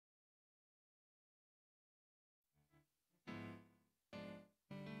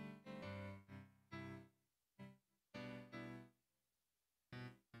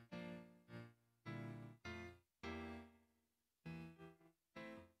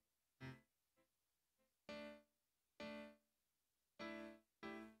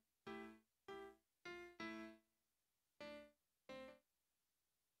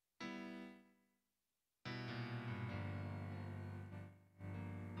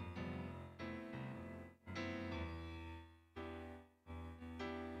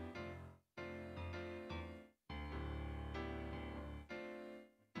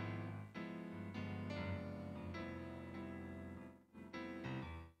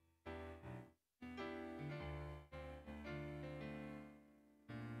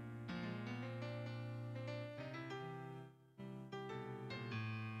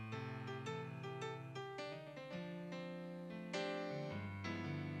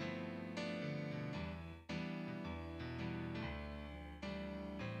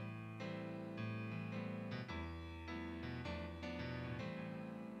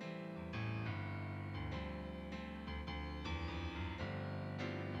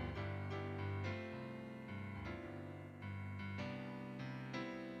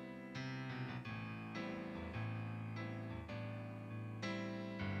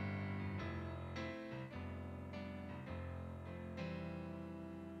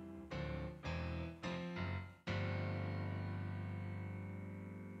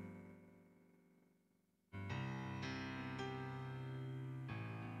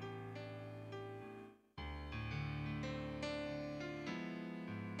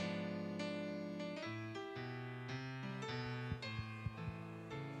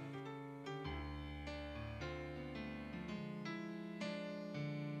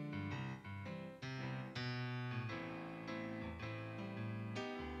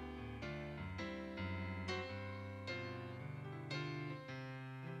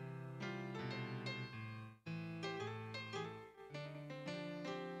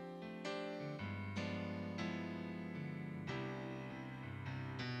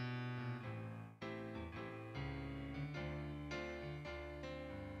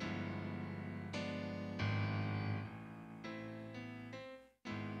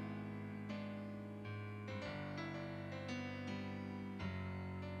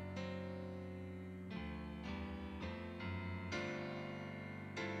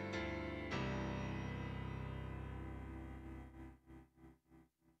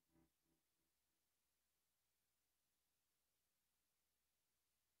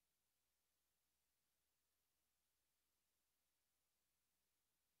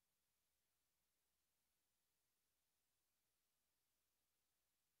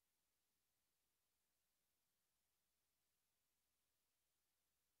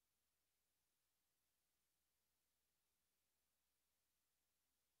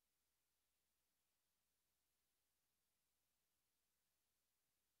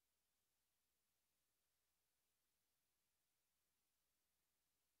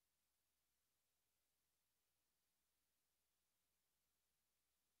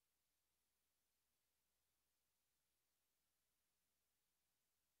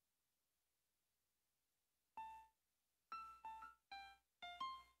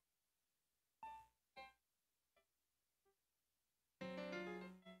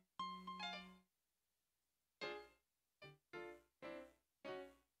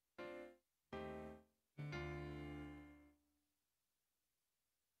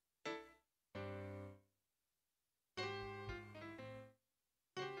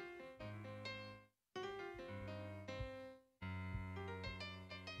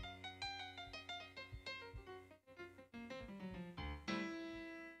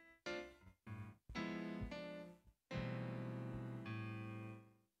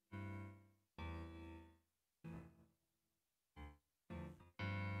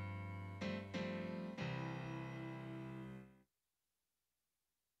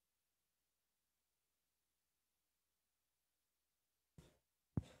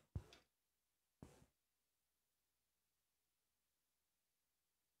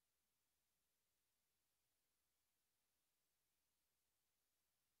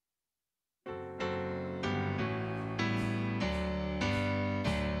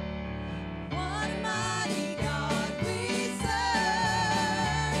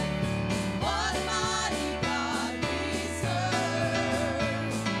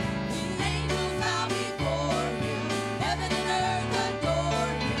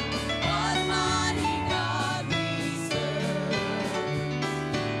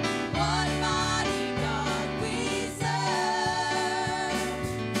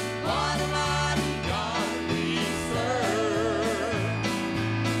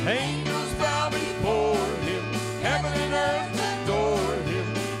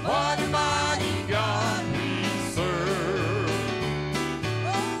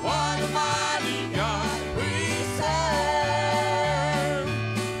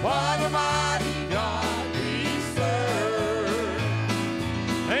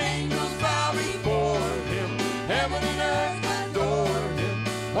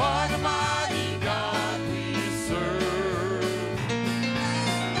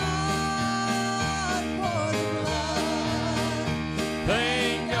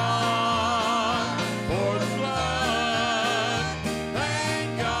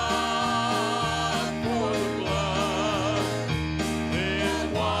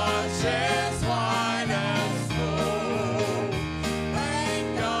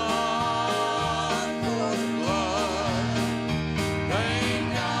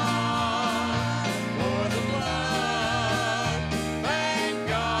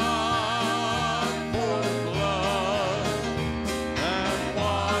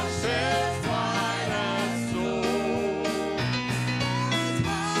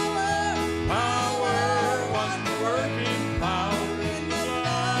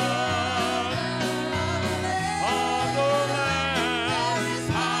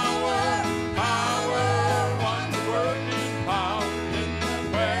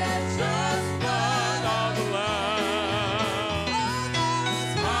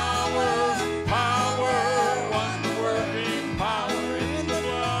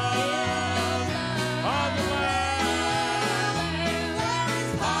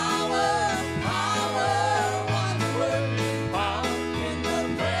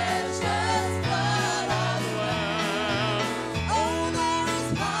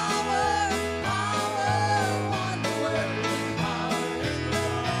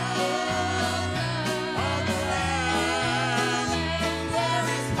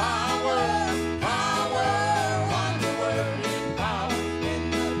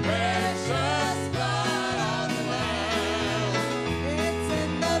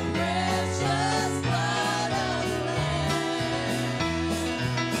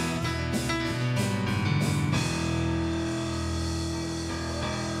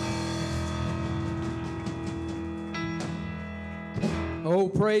Oh,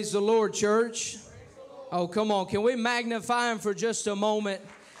 praise the Lord, church. Oh, come on. Can we magnify Him for just a moment?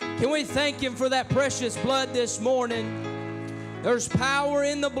 Can we thank Him for that precious blood this morning? There's power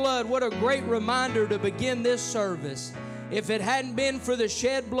in the blood. What a great reminder to begin this service. If it hadn't been for the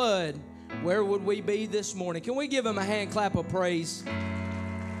shed blood, where would we be this morning? Can we give Him a hand clap of praise?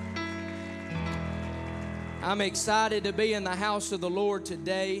 I'm excited to be in the house of the Lord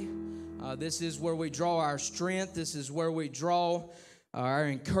today. This is where we draw our strength. This is where we draw our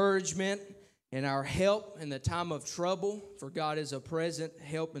encouragement and our help in the time of trouble. For God is a present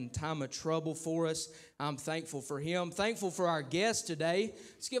help in time of trouble for us. I'm thankful for Him. Thankful for our guests today.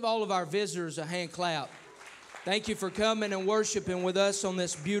 Let's give all of our visitors a hand clap. Thank you for coming and worshiping with us on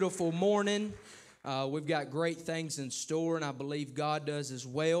this beautiful morning. We've got great things in store, and I believe God does as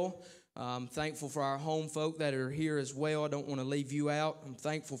well. I'm thankful for our home folk that are here as well. I don't want to leave you out. I'm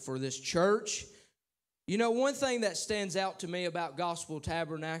thankful for this church. You know, one thing that stands out to me about Gospel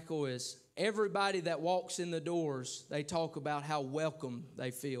Tabernacle is everybody that walks in the doors, they talk about how welcome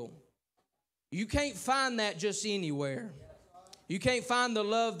they feel. You can't find that just anywhere. You can't find the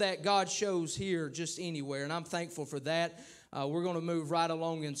love that God shows here just anywhere, and I'm thankful for that. We're going to move right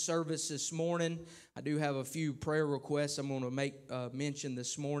along in service this morning. I do have a few prayer requests I'm going to make mention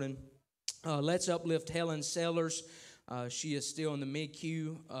this morning. Let's uplift Helen Sellers. She is still in the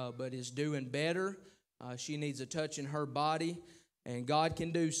MICU, but is doing better. She needs a touch in her body, and God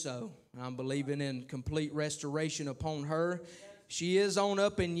can do so. I'm believing in complete restoration upon her. She is on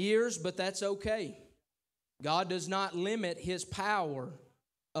up in years, but that's okay. God does not limit His power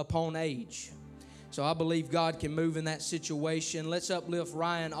upon age. So I believe God can move in that situation. Let's uplift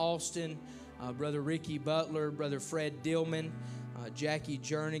Ryan Austin, Brother Ricky Butler, Brother Fred Dillman, Jackie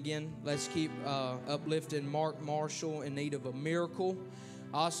Jernigan. Let's keep uplifting Mark Marshall in need of a miracle.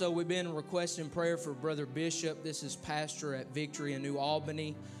 Also, we've been requesting prayer for Brother Bishop. This is pastor at Victory in New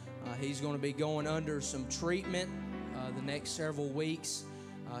Albany. He's going to be going under some treatment the next several weeks.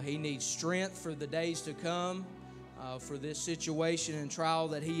 He needs strength for the days to come, for this situation and trial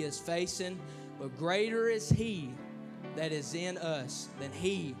that he is facing. But greater is He that is in us than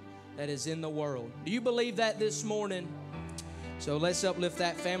he that is in the world. Do you believe that this morning? So let's uplift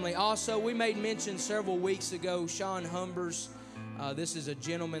that family. Also, we made mention several weeks ago, Sean Humbers. This is a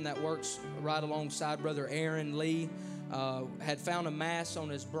gentleman that works right alongside Brother Aaron Lee. Had found a mass on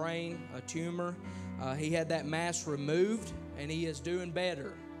his brain, a tumor. He had that mass removed, and he is doing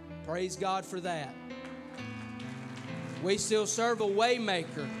better. Praise God for that. We still serve a way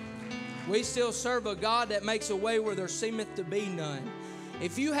maker. We still serve a God that makes a way where there seemeth to be none.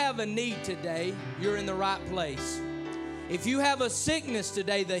 If you have a need today, you're in the right place. If you have a sickness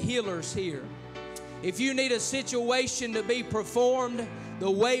today, the healer's here. If you need a situation to be performed, the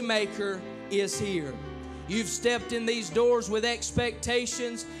Waymaker is here. You've stepped in these doors with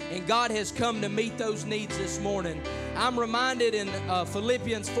expectations, and God has come to meet those needs this morning. I'm reminded in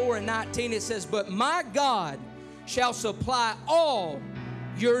Philippians 4:19, it says, "But my God shall supply all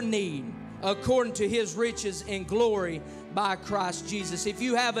your need according to His riches in glory by Christ Jesus." If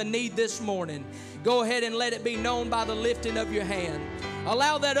you have a need this morning, go ahead and let it be known by the lifting of your hand.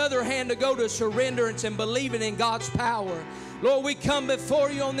 Allow that other hand to go to surrenderance and believing in God's power. Lord, we come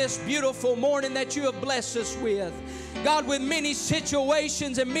before you on this beautiful morning that you have blessed us with. God, with many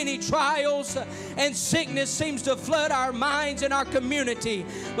situations and many trials and sickness seems to flood our minds and our community.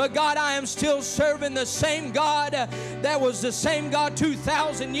 But God, I am still serving the same God that was the same God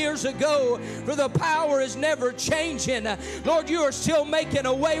 2,000 years ago. For the power is never changing. Lord, you are still making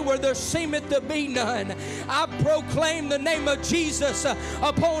a way where there seemeth to be none. I proclaim the name of Jesus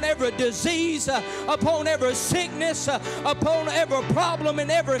upon every disease, upon every sickness, upon every problem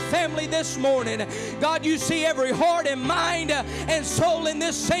in every family this morning. God, you see every heart and mind and soul in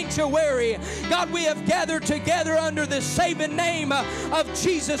this sanctuary. God, we have gathered together under the saving name of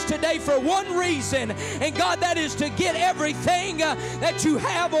Jesus today for one reason, and God, that is to get everything that you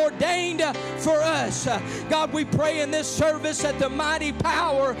have ordained for us. God, we pray in this service that the mighty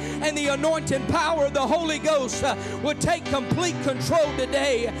power and the anointing power of the Holy Ghost would take complete control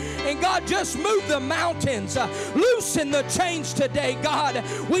today. And God, just move the mountains, loosen the chains today. God,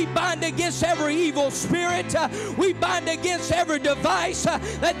 we bind against every evil spirit. We bind against every device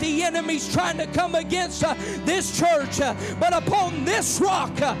that the enemy's trying to come against this church. But upon this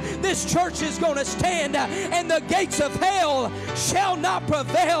rock, this church is going to stand, and the gates of hell shall not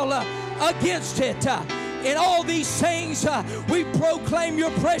prevail against it. In all these things, we proclaim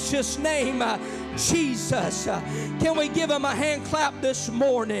your precious name, Jesus. Can we give him a hand clap this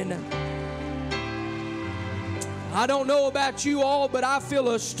morning? I don't know about you all, but I feel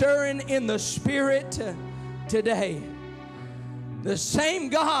a stirring in the spirit today. The same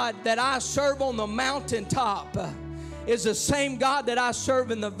God that I serve on the mountaintop is the same God that I serve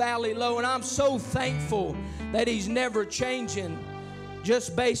in the valley low. And I'm so thankful that He's never changing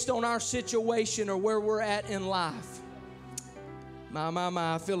just based on our situation or where we're at in life. My,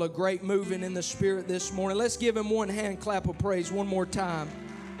 I feel a great moving in the Spirit this morning. Let's give Him one hand clap of praise one more time.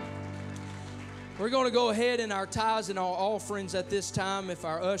 We're going to go ahead in our tithes and our offerings at this time, if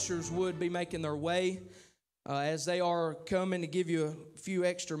our ushers would be making their way. As they are coming to give you a few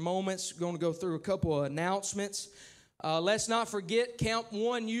extra moments, we're going to go through a couple of announcements. Let's not forget, Camp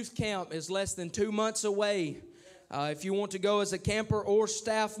 1 Youth Camp is less than 2 months away. If you want to go as a camper or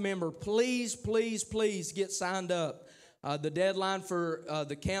staff member, please, please, please get signed up. The deadline for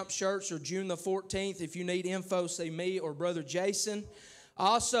the camp shirts are June the 14th. If you need info, see me or Brother Jason.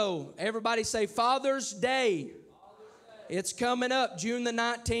 Also, everybody say Father's Day. It's coming up June the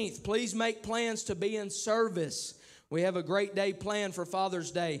 19th. Please make plans to be in service. We have a great day planned for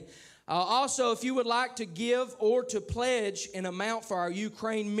Father's Day. Also, if you would like to give or to pledge an amount for our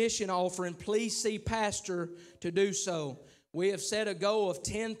Ukraine mission offering, please see Pastor to do so. We have set a goal of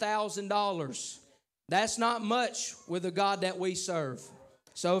 $10,000. That's not much with the God that we serve.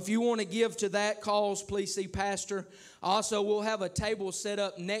 So if you want to give to that cause, please see Pastor. Also, we'll have a table set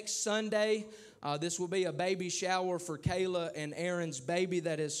up next Sunday. This will be a baby shower for Kayla and Aaron's baby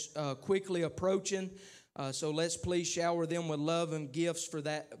that is quickly approaching. So let's please shower them with love and gifts for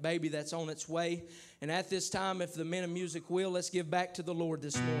that baby that's on its way. And at this time, if the men of music will, let's give back to the Lord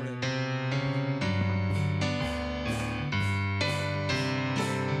this morning.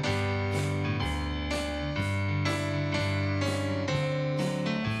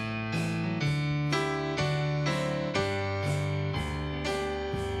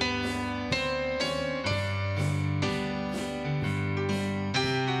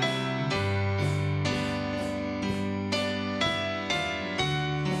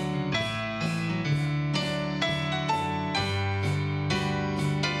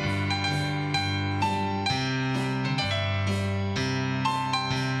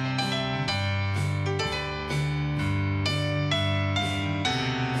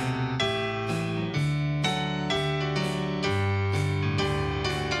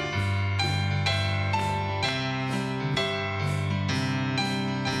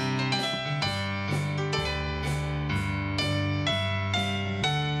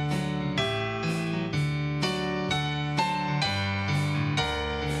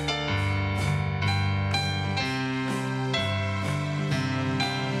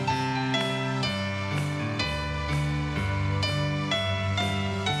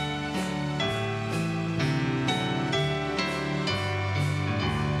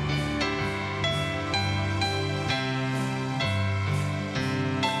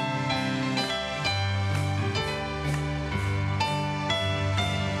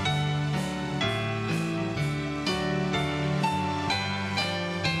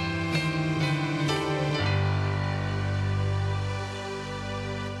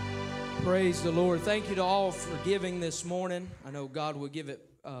 Praise the Lord. Thank you to all for giving this morning. I know God will give it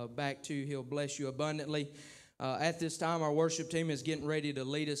back to you. He'll bless you abundantly. At this time, our worship team is getting ready to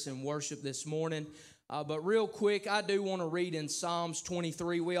lead us in worship this morning. But real quick, I do want to read in Psalms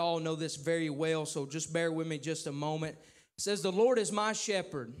 23. We all know this very well, so just bear with me just a moment. It says, "The Lord is my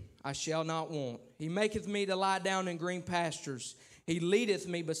shepherd, I shall not want. He maketh me to lie down in green pastures. He leadeth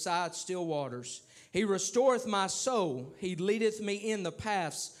me beside still waters. He restoreth my soul. He leadeth me in the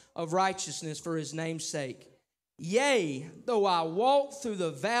paths of righteousness for His name's sake. Yea, though I walk through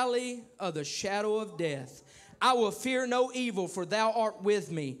the valley of the shadow of death, I will fear no evil, for Thou art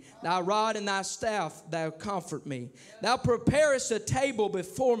with me. Thy rod and Thy staff, Thou comfort me. Thou preparest a table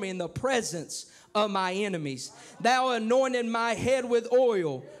before me in the presence of my enemies. Thou anointest my head with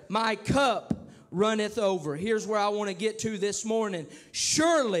oil. My cup runneth over." Here's where I want to get to this morning.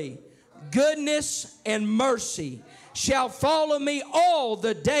 "Surely goodness and mercy shall follow me all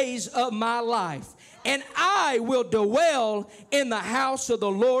the days of my life, and I will dwell in the house of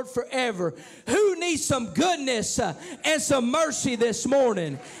the Lord forever." Who needs some goodness and some mercy this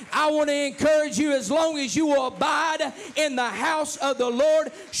morning? I want to encourage you, as long as you will abide in the house of the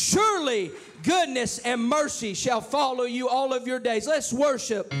Lord, surely goodness and mercy shall follow you all of your days. Let's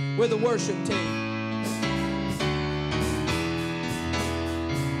worship with the worship team.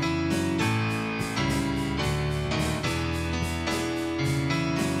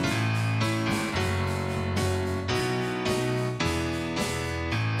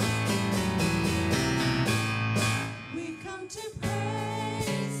 Praise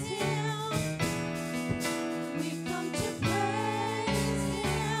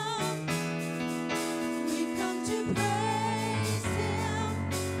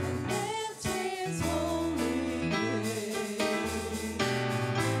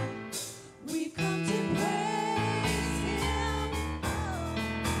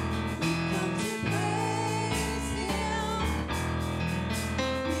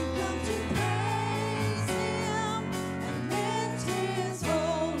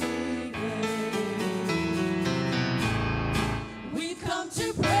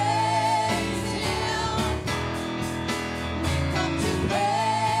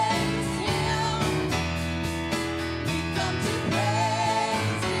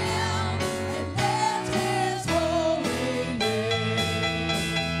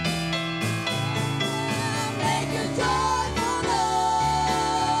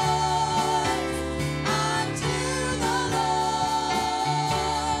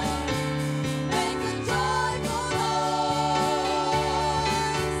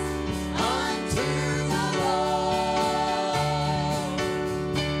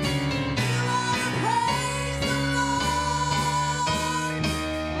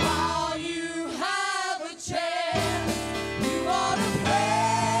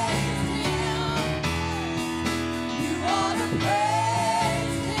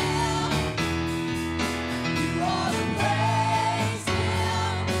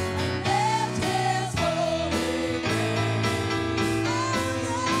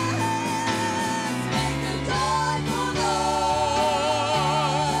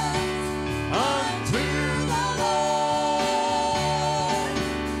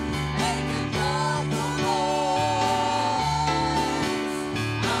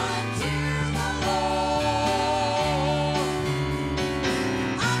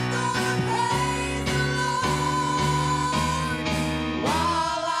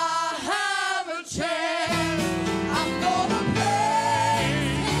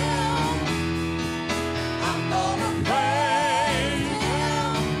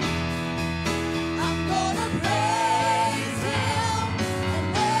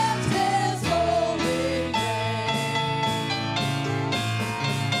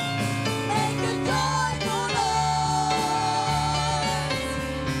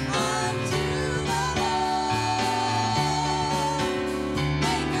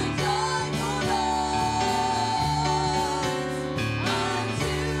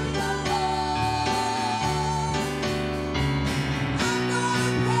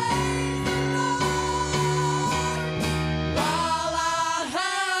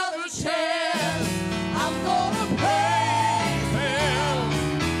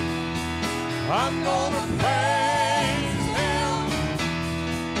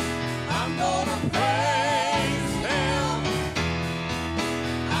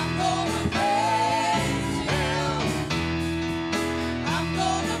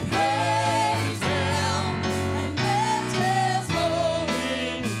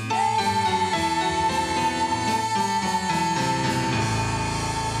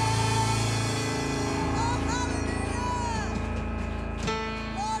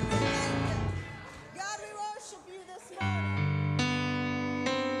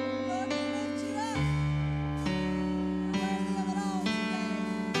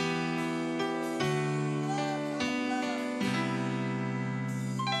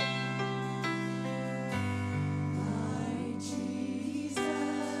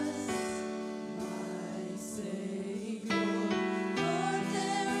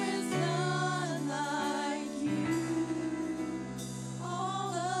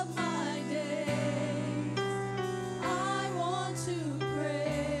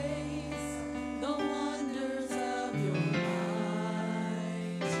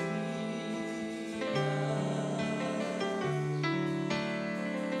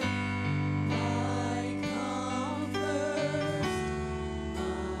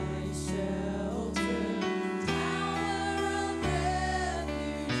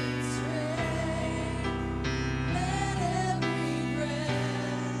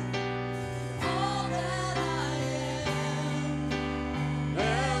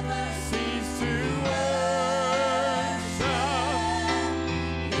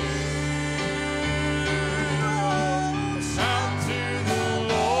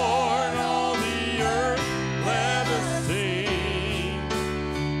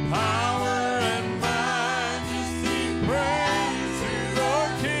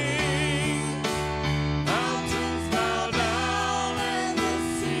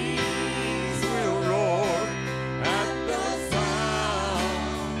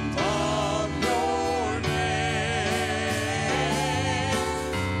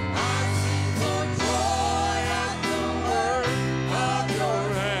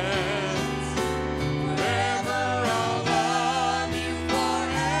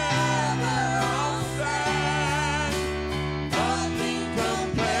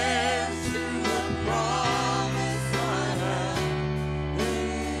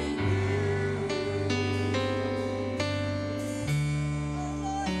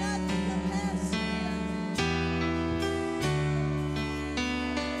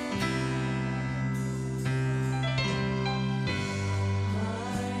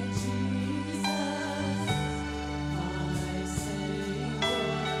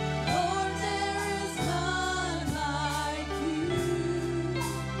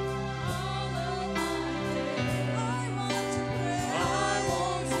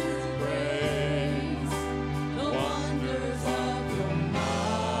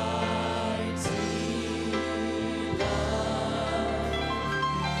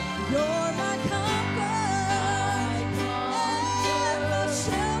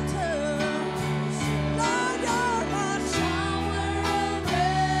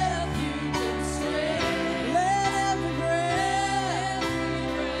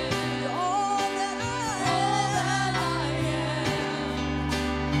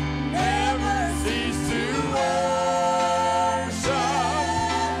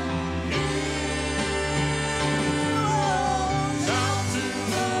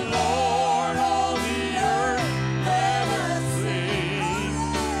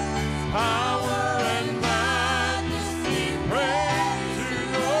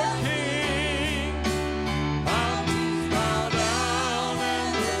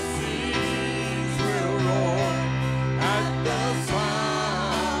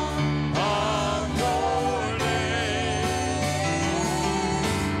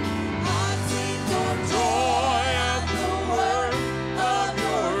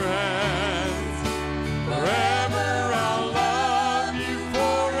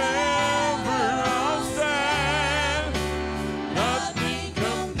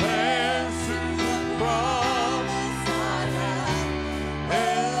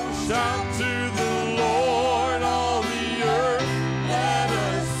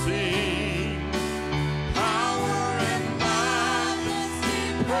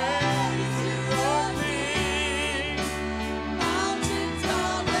Jesus.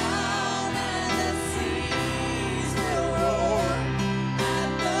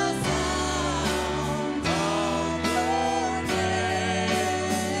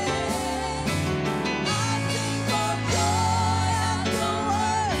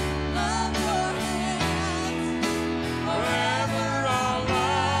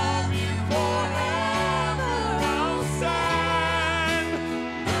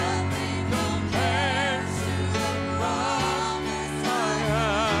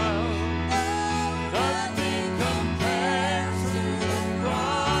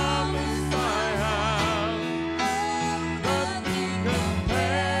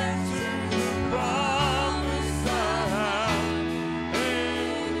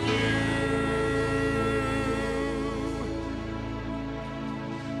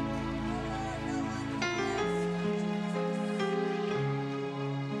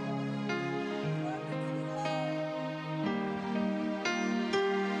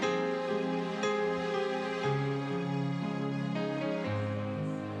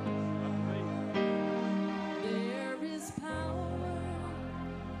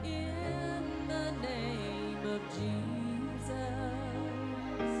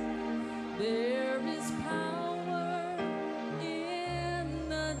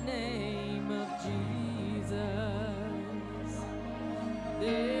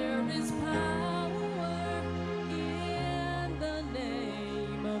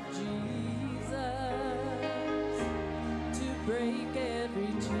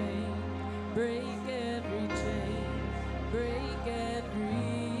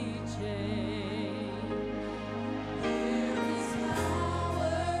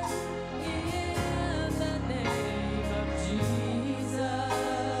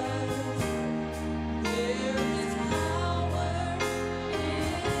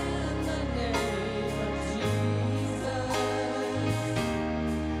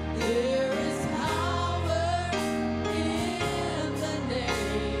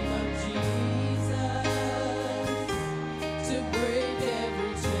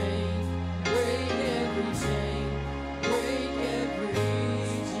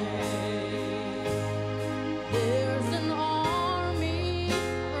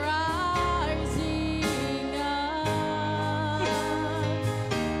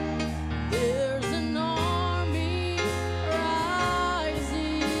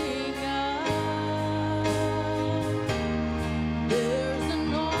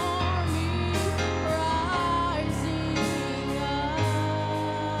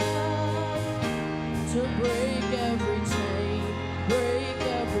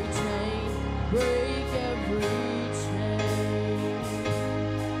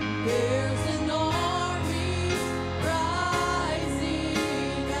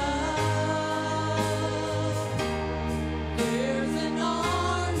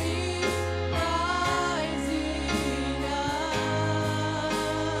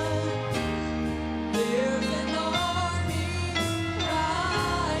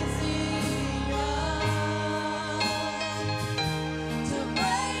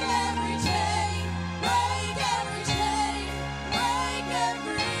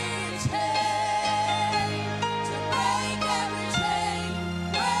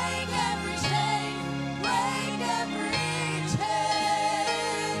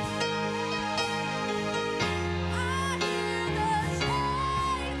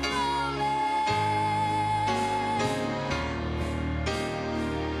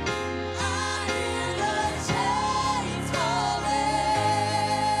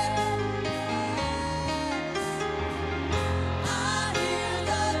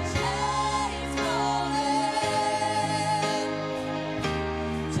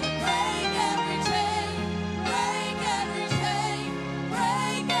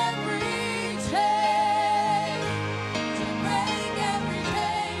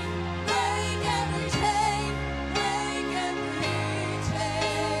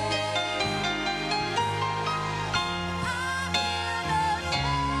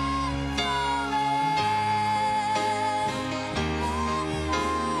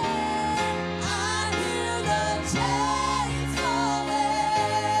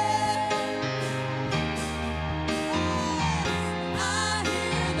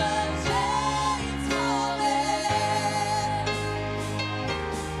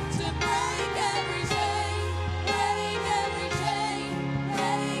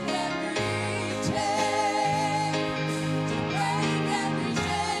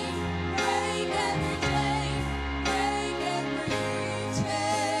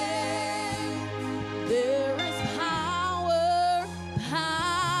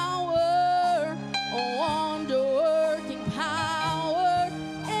 wonder-working power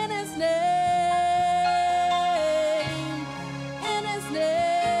in His name. In His name,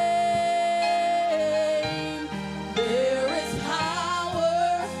 there is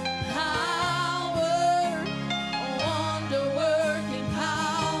power, power, wonder-working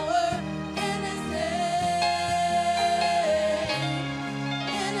power in His name.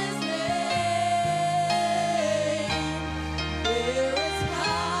 In His name, there is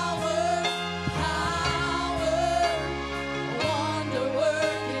power, power.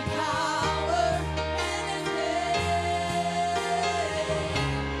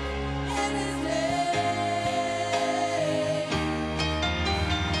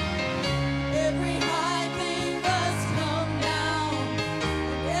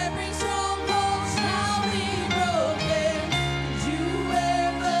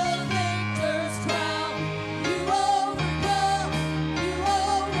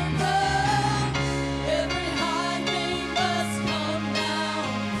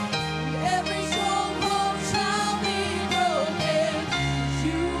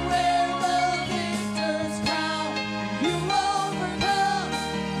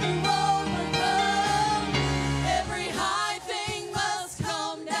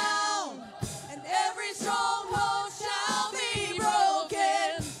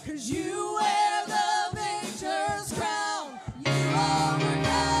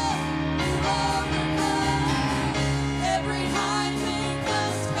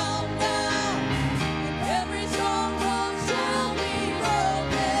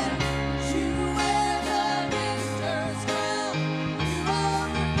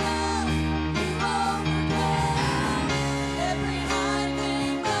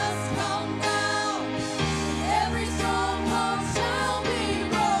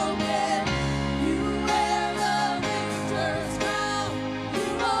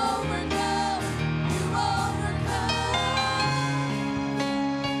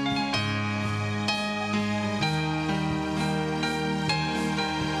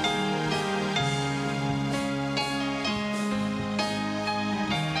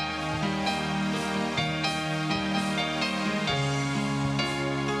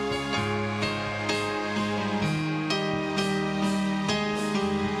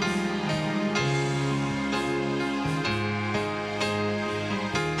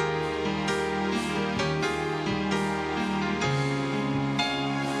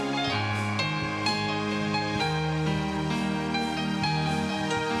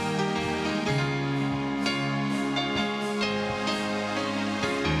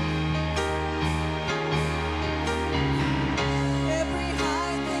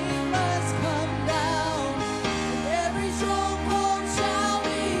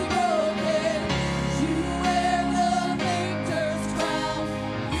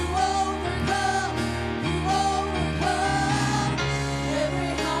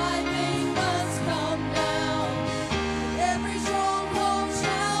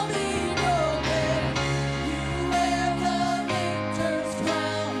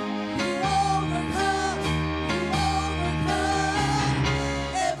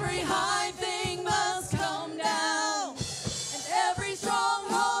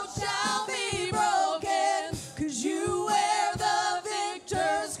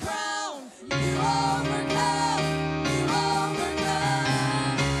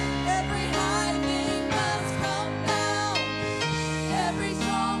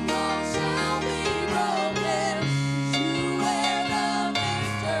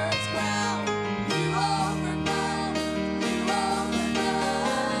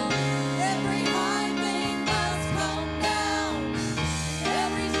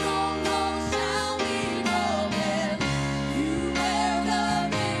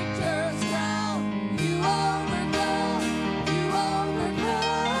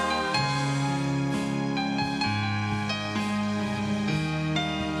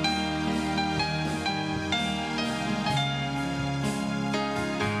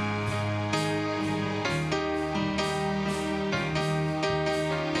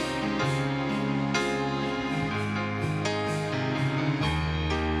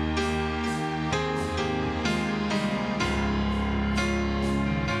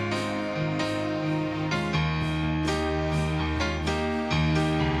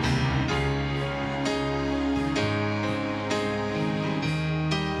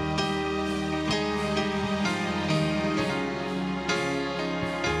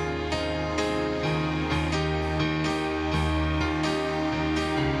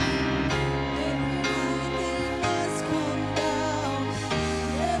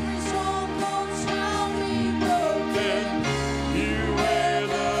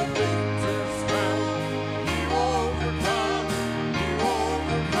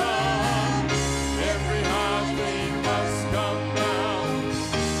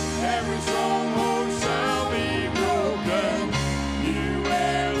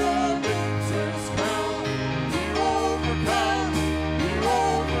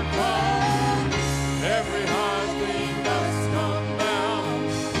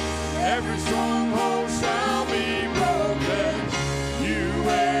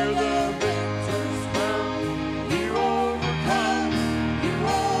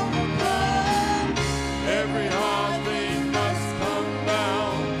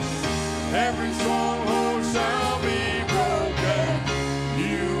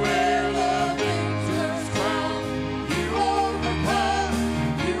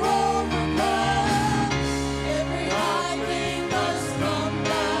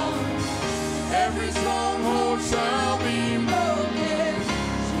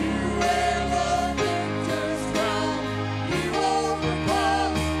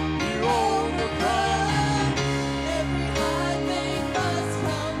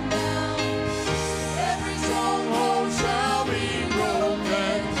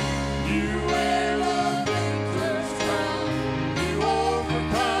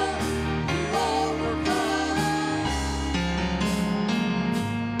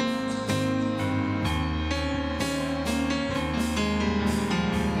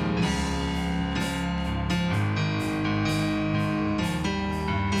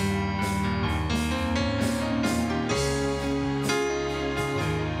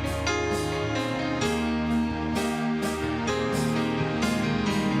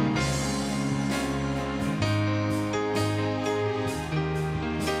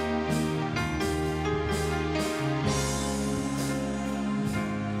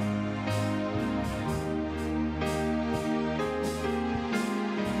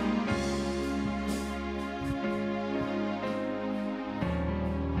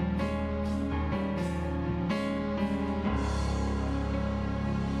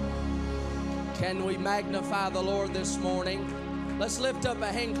 Can we magnify the Lord this morning? Let's lift up a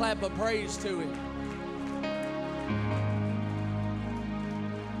hand clap of praise to Him.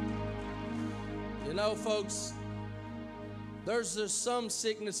 You know, folks, there's just some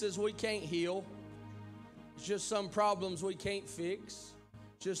sicknesses we can't heal. It's just some problems we can't fix.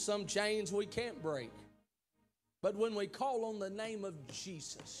 Just some chains we can't break. But when we call on the name of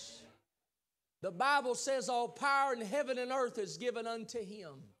Jesus, the Bible says all power in heaven and earth is given unto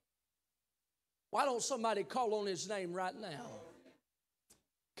Him. Why don't somebody call on His name right now?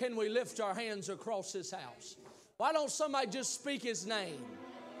 Can we lift our hands across this house? Why don't somebody just speak His name?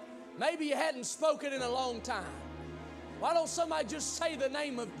 Maybe you hadn't spoken in a long time. Why don't somebody just say the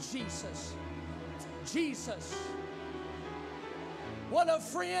name of Jesus? Jesus. What a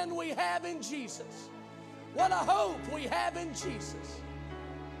friend we have in Jesus. What a hope we have in Jesus.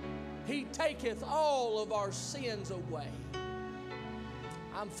 He taketh all of our sins away.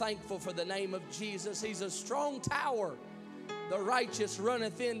 I'm thankful for the name of Jesus. He's a strong tower. The righteous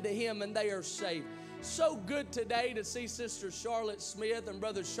runneth into Him and they are saved. So good today to see Sister Charlotte Smith and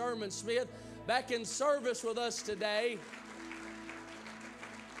Brother Sherman Smith back in service with us today.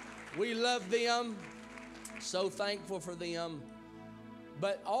 We love them. So thankful for them.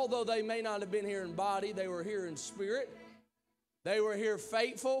 But although they may not have been here in body, they were here in spirit. They were here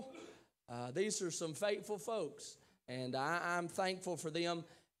faithful. These are some faithful folks. And I'm thankful for them.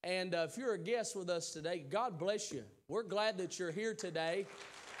 And if you're a guest with us today, God bless you. We're glad that you're here today.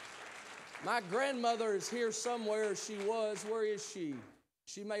 My grandmother is here somewhere. She was. Where is she?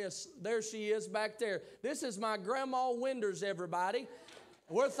 She may have. There she is back there. This is my Grandma Winders, everybody.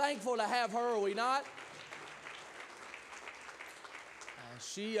 We're thankful to have her, are we not?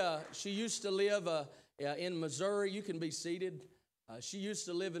 She used to live in Missouri. You can be seated. She used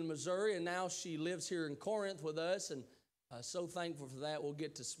to live in Missouri, and now she lives here in Corinth with us, and so thankful for that. We'll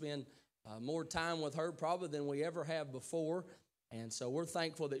get to spend more time with her probably than we ever have before, and so we're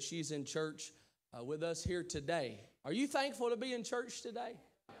thankful that she's in church with us here today. Are you thankful to be in church today?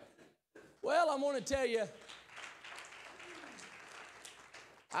 Well, I want to tell you,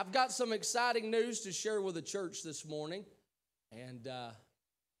 I've got some exciting news to share with the church this morning, and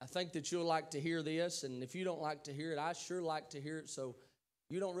I think that you'll like to hear this, and if you don't like to hear it, I sure like to hear it, so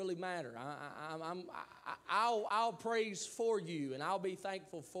you don't really matter. I'll praise for you, and I'll be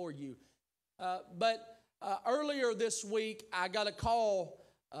thankful for you. But earlier this week, I got a call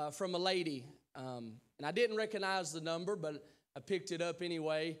from a lady, and I didn't recognize the number, but I picked it up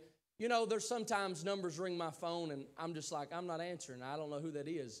anyway. You know, there's sometimes numbers ring my phone, and I'm just like, I'm not answering. I don't know who that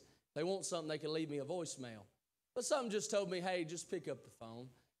is. If they want something, they can leave me a voicemail. But something just told me, hey, just pick up the phone.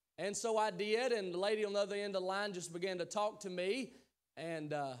 And so I did, and the lady on the other end of the line just began to talk to me,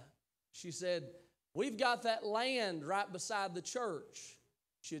 and she said, we've got that land right beside the church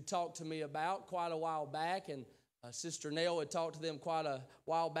she had talked to me about quite a while back, and Sister Nell had talked to them quite a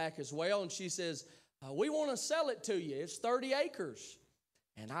while back as well, and she says, we want to sell it to you. It's 30 acres.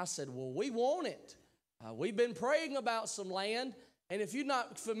 And I said, well, we want it. We've been praying about some land, and if you're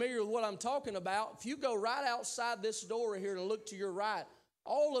not familiar with what I'm talking about, if you go right outside this door here and look to your right,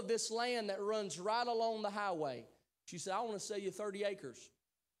 all of this land that runs right along the highway. She said, I want to sell you 30 acres.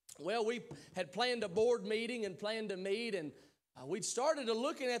 Well, we had planned a board meeting and planned to meet, and we'd started to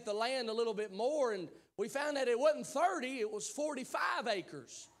looking at the land a little bit more, and we found that it wasn't 30, it was 45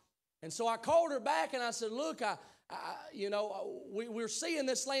 acres. And so I called her back, and I said, look, we're seeing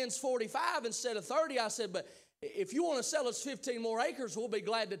this land's 45 instead of 30. I said, but if you want to sell us 15 more acres, we'll be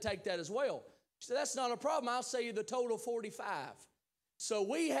glad to take that as well. She said, that's not a problem. I'll sell you the total 45. So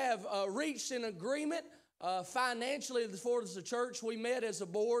we have reached an agreement financially for the church. We met as a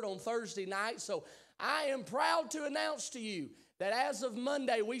board on Thursday night. So I am proud to announce to you that as of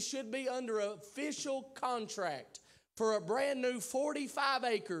Monday, we should be under official contract for a brand new 45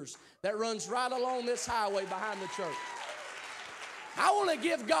 acres that runs right along this highway behind the church. I want to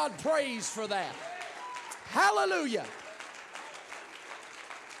give God praise for that. Hallelujah.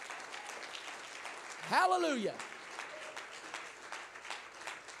 Hallelujah.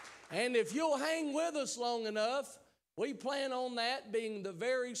 And if you'll hang with us long enough, we plan on that being the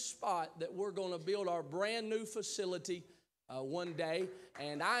very spot that we're going to build our brand new facility one day.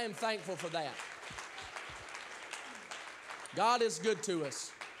 And I am thankful for that. God is good to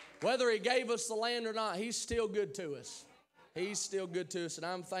us. Whether He gave us the land or not, He's still good to us. He's still good to us, and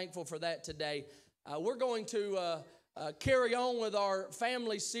I'm thankful for that today. We're going to carry on with our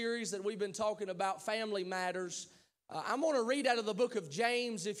family series that we've been talking about, Family Matters. I'm going to read out of the book of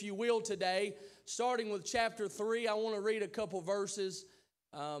James, if you will, today, starting with chapter 3. I want to read a couple verses,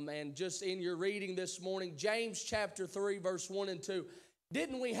 and just in your reading this morning, James chapter 3, verse 1 and 2.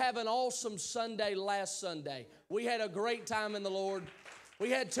 Didn't we have an awesome Sunday last Sunday? We had a great time in the Lord. We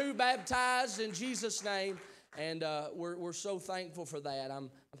had 2 baptized in Jesus' name, and we're so thankful for that. I'm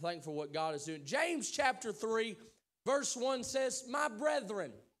thankful for what God is doing. James chapter 3, verse 1 says, "My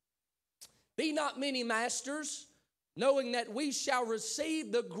brethren, be not many masters, knowing that we shall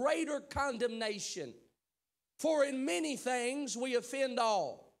receive the greater condemnation. For in many things we offend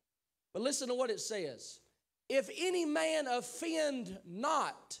all." But listen to what it says. "If any man offend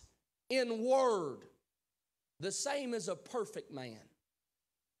not in word, the same is a perfect man,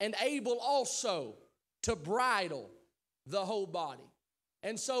 and able also to bridle the whole body."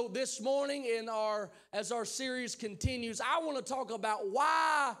 And so this morning as our series continues, I want to talk about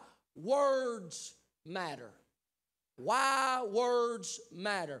why words matter. Why words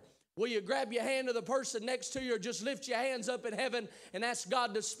matter. Will you grab your hand to the person next to you, or just lift your hands up in heaven and ask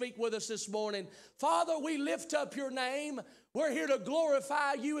God to speak with us this morning? Father, we lift up your name. We're here to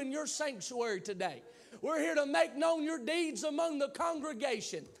glorify you in your sanctuary today. We're here to make known your deeds among the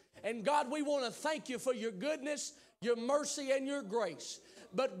congregation. And God, we want to thank you for your goodness, your mercy, and your grace.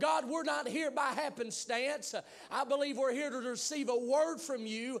 But God, we're not here by happenstance. I believe we're here to receive a word from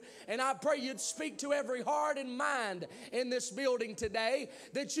you. And I pray you'd speak to every heart and mind in this building today,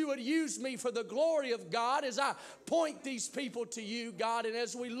 that you would use me for the glory of God as I point these people to you, God, and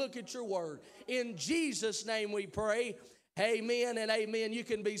as we look at your word. In Jesus' name we pray. Amen and amen. You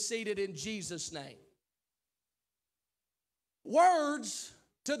can be seated in Jesus' name. Words,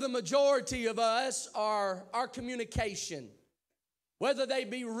 to the majority of us, are our communication. Whether they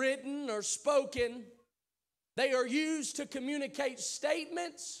be written or spoken, they are used to communicate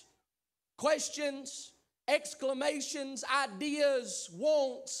statements, questions, exclamations, ideas,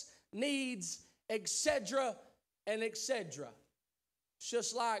 wants, needs, etc., and etc. It's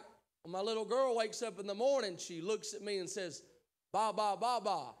just like when my little girl wakes up in the morning, she looks at me and says, "Ba, ba, ba,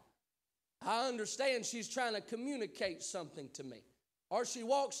 ba." I understand she's trying to communicate something to me. Or she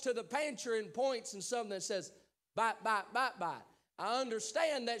walks to the pantry and points and something that says, "Bite, bite, bite, bite." I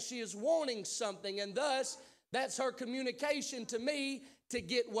understand that she is wanting something, and thus that's her communication to me to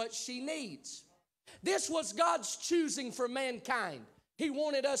get what she needs. This was God's choosing for mankind. He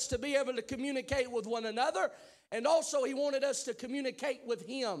wanted us to be able to communicate with one another, and also he wanted us to communicate with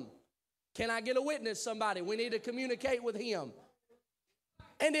him. Can I get a witness, somebody? We need to communicate with him.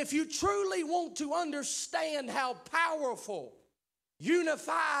 And if you truly want to understand how powerful,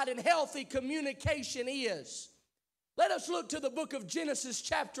 unified, and healthy communication is, let us look to the book of Genesis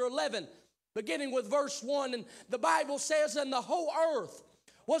chapter 11, beginning with verse 1. And the Bible says, "And the whole earth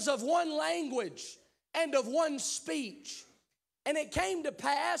was of one language and of one speech. And it came to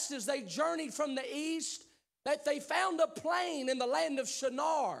pass, as they journeyed from the east, that they found a plain in the land of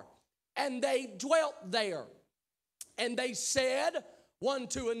Shinar, and they dwelt there. And they said one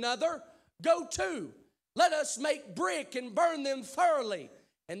to another, 'Go to, let us make brick and burn them thoroughly.'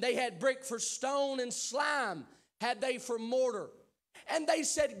 And they had brick for stone, and slime had they for mortar. And they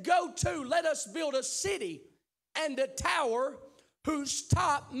said, 'Go to, let us build a city and a tower whose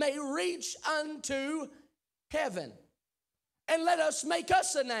top may reach unto heaven. And let us make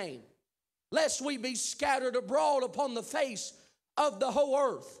us a name, lest we be scattered abroad upon the face of the whole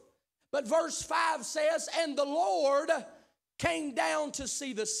earth.' But verse 5 says, 'And the Lord came down to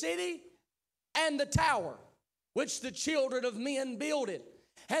see the city and the tower, which the children of men builded.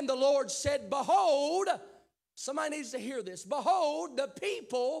 And the Lord said, Behold,'" somebody needs to hear this, "Behold, the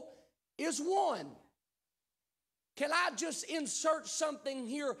people is one." Can I just insert something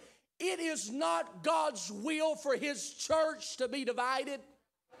here? It is not God's will for his church to be divided.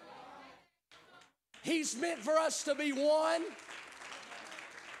 He's meant for us to be one.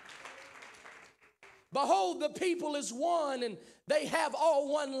 "Behold, the people is one, and they have all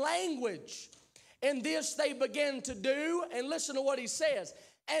one language. And this they began to do," and listen to what he says,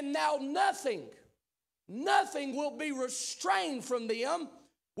 "and now nothing will be restrained from them,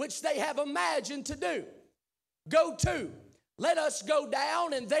 which they have imagined to do. Go to, let us go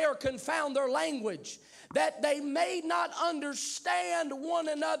down and there confound their language, that they may not understand one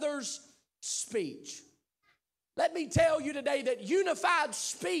another's speech." Let me tell you today that unified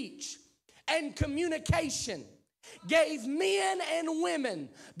speech and communication gave men and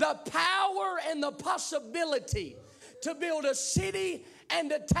women the power and the possibility to build a city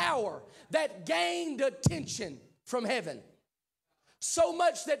and a tower that gained attention from heaven. So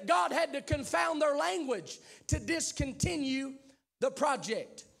much that God had to confound their language to discontinue the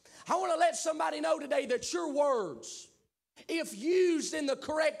project. I want to let somebody know today that your words, if used in the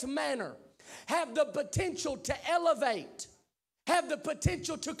correct manner, have the potential to elevate, have the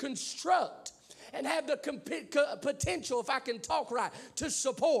potential to construct, and have the potential, if I can talk right, to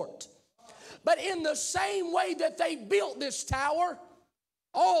support. But in the same way that they built this tower,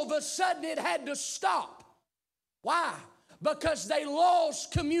 all of a sudden it had to stop. Why? Because they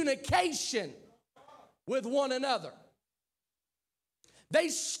lost communication with one another. They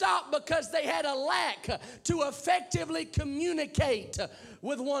stopped because they had a lack to effectively communicate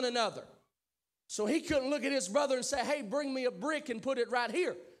with one another. So he couldn't look at his brother and say, hey, bring me a brick and put it right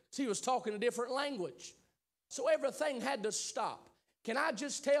here. He was talking a different language. So everything had to stop. Can I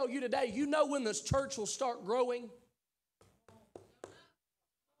just tell you today, you know when this church will start growing?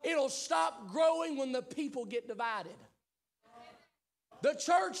 It'll stop growing when the people get divided. The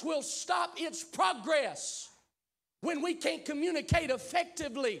church will stop its progress when we can't communicate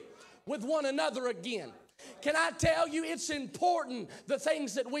effectively with one another again. Can I tell you, it's important the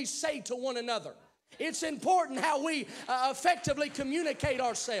things that we say to one another. It's important how we effectively communicate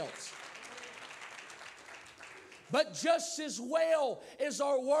ourselves. But just as well as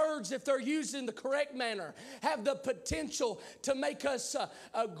our words, if they're used in the correct manner, have the potential to make us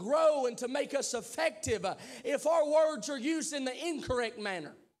grow and to make us effective, if our words are used in the incorrect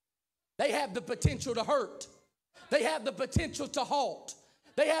manner, they have the potential to hurt. They have the potential to halt.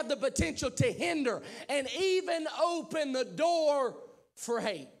 They have the potential to hinder and even open the door for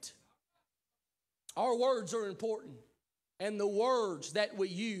hate. Our words are important, and the words that we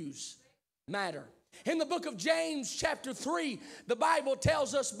use matter. In the book of James chapter 3, the Bible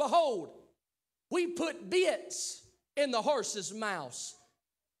tells us, behold, we put bits in the horses' mouths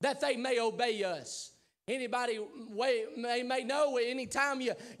that they may obey us. Anybody may know, anytime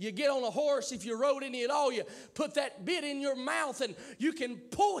you get on a horse, if you rode any at all, you put that bit in your mouth and you can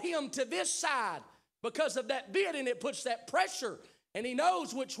pull him to this side because of that bit, and it puts that pressure, and he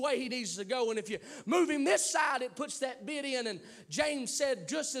knows which way he needs to go. And if you move him this side, it puts that bit in. And James said,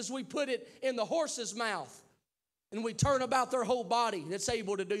 just as we put it in the horse's mouth, and we turn about their whole body that's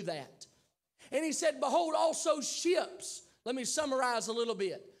able to do that. And he said, behold, also ships. Let me summarize a little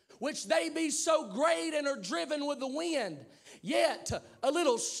bit. Which they be so great and are driven with the wind, yet a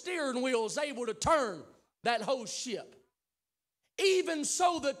little steering wheel is able to turn that whole ship. Even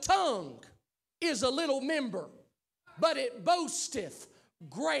so the tongue is a little member, but it boasteth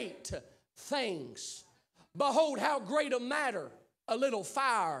great things. Behold, how great a matter a little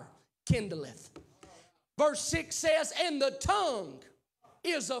fire kindleth. Verse 6 says, and the tongue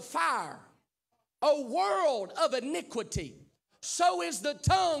is a fire, a world of iniquity. So is the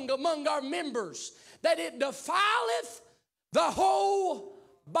tongue among our members, that it defileth the whole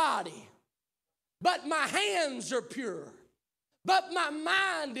body. But my hands are pure, but my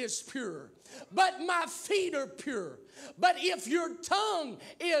mind is pure, but my feet are pure. But if your tongue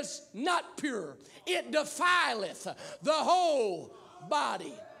is not pure, it defileth the whole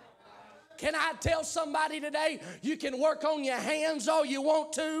body. Can I tell somebody today, you can work on your hands all you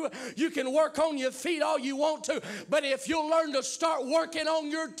want to. You can work on your feet all you want to. But if you'll learn to start working on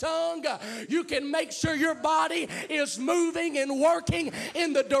your tongue, you can make sure your body is moving and working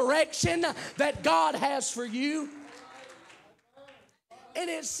in the direction that God has for you. And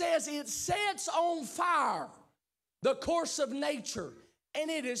it says it sets on fire the course of nature,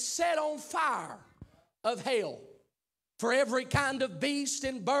 and it is set on fire of hell. For every kind of beast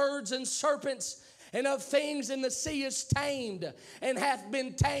and birds and serpents and of things in the sea is tamed and hath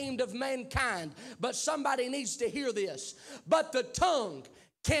been tamed of mankind. But somebody needs to hear this. But the tongue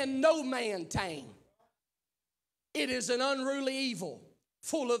can no man tame. It is an unruly evil,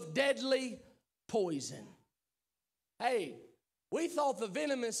 full of deadly poison. Hey, we thought the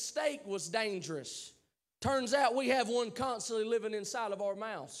venomous snake was dangerous. Turns out we have one constantly living inside of our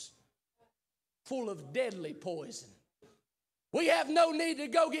mouths, full of deadly poison. We have no need to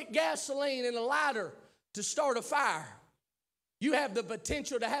go get gasoline and a lighter to start a fire. You have the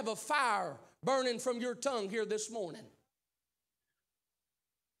potential to have a fire burning from your tongue here this morning.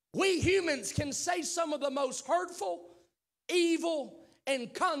 We humans can say some of the most hurtful, evil,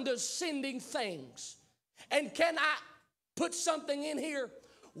 and condescending things. And can I put something in here?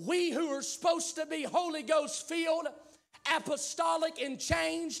 We who are supposed to be Holy Ghost filled, apostolic and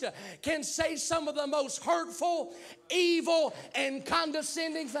changed, can say some of the most hurtful, evil, and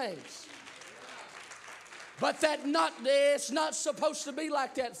condescending things. But it's not supposed to be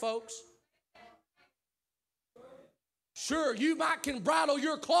like that, folks. Sure, you can bridle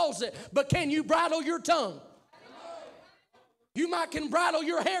your closet, but can you bridle your tongue? You can bridle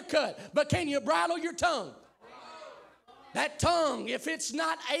your haircut, but can you bridle your tongue? That tongue, if it's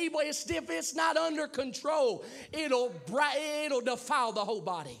not under control, it'll defile the whole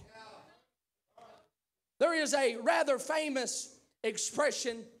body. There is a rather famous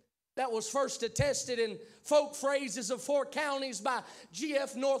expression that was first attested in Folk Phrases of Four Counties by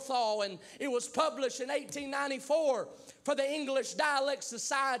G.F. Northall, and it was published in 1894 for the English Dialect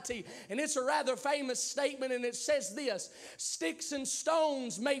Society, and it's a rather famous statement, and it says this: "Sticks and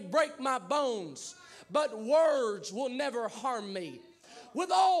stones may break my bones, but words will never harm me." With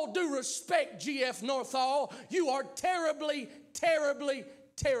all due respect, G.F. Northall, you are terribly, terribly,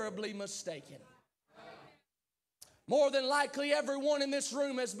 terribly mistaken. More than likely, everyone in this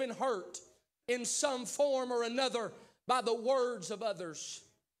room has been hurt in some form or another by the words of others.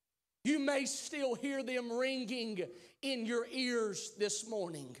 You may still hear them ringing in your ears this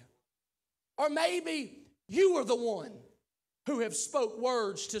morning. Or maybe you are the one who have spoke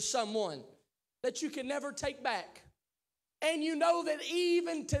words to someone that you can never take back. And you know that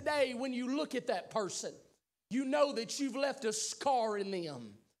even today when you look at that person, you know that you've left a scar in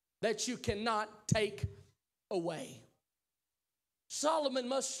them that you cannot take away. Solomon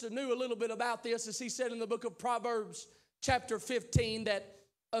must have knew a little bit about this, as he said in the book of Proverbs chapter 15, that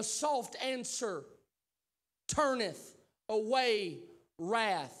a soft answer turneth away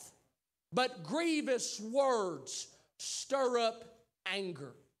wrath, but grievous words stir up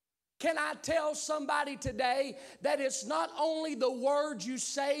anger. Can I tell somebody today that it's not only the words you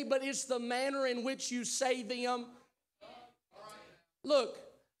say, but it's the manner in which you say them? Look,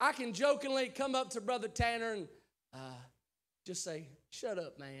 I can jokingly come up to Brother Tanner and just say, "Shut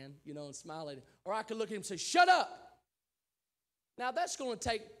up, man," and smile at him. Or I could look at him and say, "Shut up." Now that's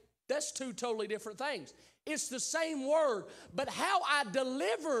two totally different things. It's the same word, but how I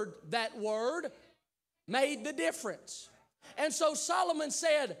delivered that word made the difference. And so Solomon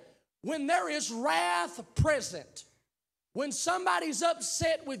said, when there is wrath present, when somebody's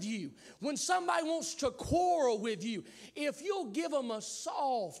upset with you, when somebody wants to quarrel with you, if you'll give them a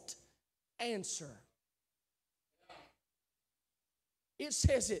soft answer, it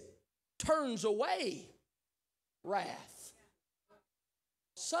says it turns away wrath.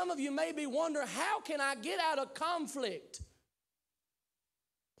 Some of you may be wondering, how can I get out of conflict?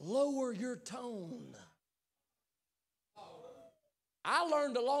 Lower your tone. I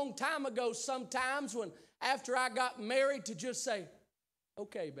learned a long time ago sometimes after I got married to just say,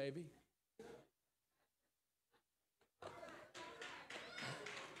 "Okay, baby."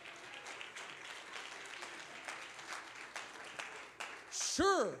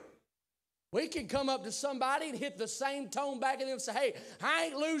 Sure, we can come up to somebody and hit the same tone back at them and say, "Hey, I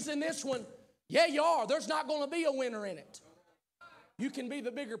ain't losing this one." Yeah, you are. There's not going to be a winner in it. You can be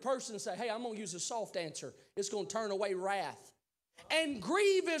the bigger person and say, "Hey, I'm going to use a soft answer. It's going to turn away wrath." And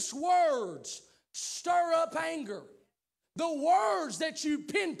grievous words stir up anger. The words that you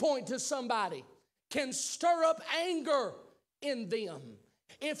pinpoint to somebody can stir up anger in them.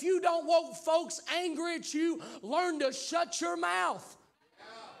 If you don't want folks angry at you, learn to shut your mouth.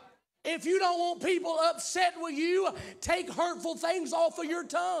 If you don't want people upset with you, take hurtful things off of your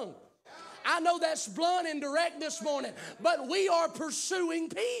tongue. I know that's blunt and direct this morning, but we are pursuing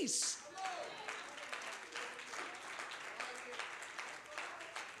peace.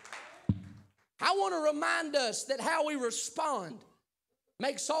 I want to remind us that how we respond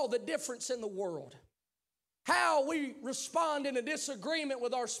makes all the difference in the world. How we respond in a disagreement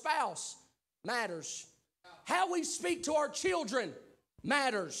with our spouse matters. How we speak to our children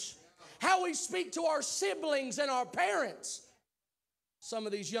matters. How we speak to our siblings and our parents. Some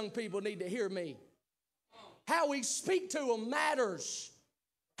of these young people need to hear me. How we speak to them matters.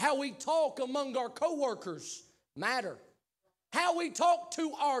 How we talk among our coworkers matter. How we talk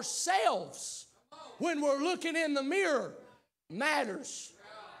to ourselves when we're looking in the mirror matters.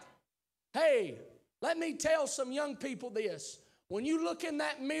 Hey, let me tell some young people this. When you look in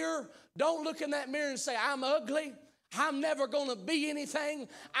that mirror, don't look in that mirror and say, "I'm ugly. I'm never going to be anything.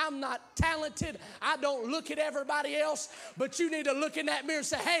 I'm not talented. I don't look at everybody else." But you need to look in that mirror and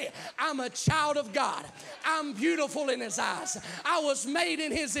say, "Hey, I'm a child of God. I'm beautiful in His eyes. I was made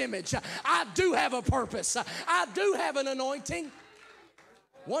in His image. I do have a purpose. I do have an anointing."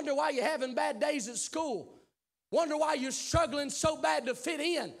 Wonder why you're having bad days at school. Wonder why you're struggling so bad to fit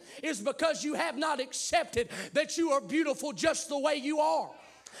in. Is because you have not accepted that you are beautiful just the way you are.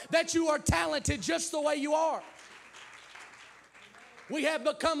 That you are talented just the way you are. We have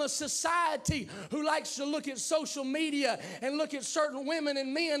become a society who likes to look at social media and look at certain women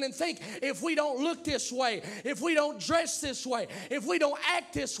and men and think, if we don't look this way, if we don't dress this way, if we don't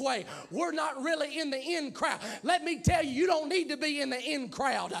act this way, we're not really in the in crowd. Let me tell you, you don't need to be in the in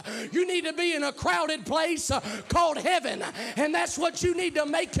crowd. You need to be in a crowded place called heaven. And that's what you need to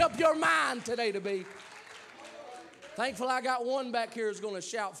make up your mind today to be. Thankful I got one back here who's going to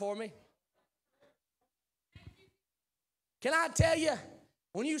shout for me. Can I tell you,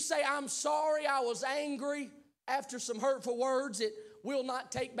 When you say, I'm sorry, I was angry after some hurtful words, it will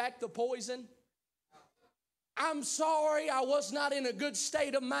not take back the poison. I'm sorry, I was not in a good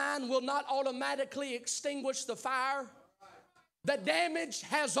state of mind, will not automatically extinguish the fire. The damage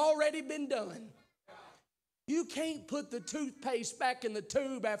has already been done. You can't put the toothpaste back in the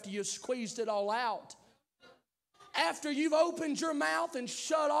tube after you squeezed it all out. After you've opened your mouth and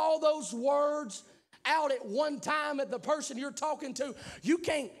shut all those words out at one time at the person you're talking to, you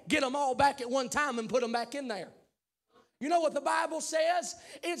can't get them all back at one time and put them back in there. You know what the Bible says?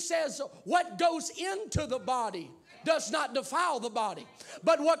 It says what goes into the body does not defile the body,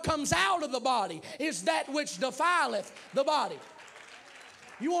 but what comes out of the body is that which defileth the body.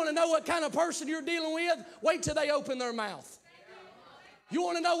 You want to know what kind of person you're dealing with? Wait till they open their mouth. You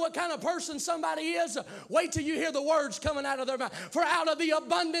want to know what kind of person somebody is? Wait till you hear the words coming out of their mouth. For out of the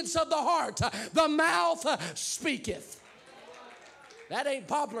abundance of the heart, the mouth speaketh. That ain't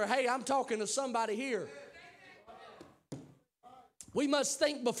popular. Hey, I'm talking to somebody here. We must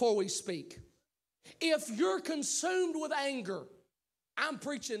think before we speak. If you're consumed with anger, I'm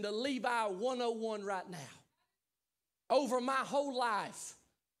preaching to Levi 101 right now. Over my whole life,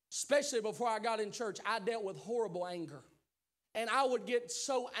 especially before I got in church, I dealt with horrible anger. And I would get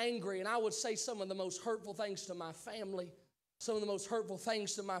so angry, and I would say some of the most hurtful things to my family, some of the most hurtful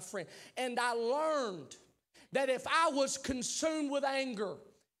things to my friend. And I learned that if I was consumed with anger,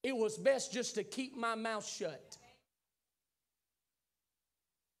 it was best just to keep my mouth shut.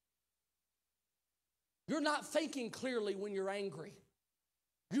 You're not thinking clearly when you're angry.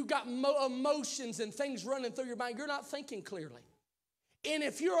 You've got emotions and things running through your mind. You're not thinking clearly. And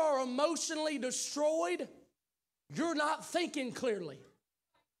if you are emotionally destroyed, you're not thinking clearly.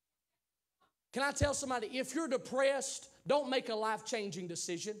 Can I tell somebody, if you're depressed, don't make a life-changing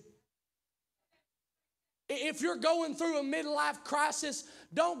decision. If you're going through a midlife crisis,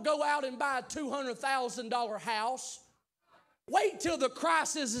 don't go out and buy a $200,000 house. Wait till the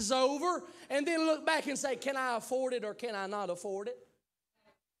crisis is over and then look back and say, can I afford it or can I not afford it?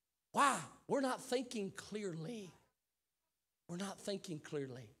 Why? We're not thinking clearly. We're not thinking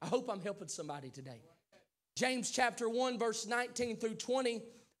clearly. I hope I'm helping somebody today. James chapter 1, verse 19 through 20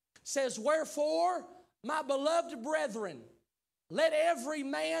 says, wherefore, my beloved brethren, let every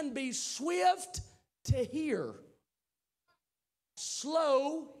man be swift to hear,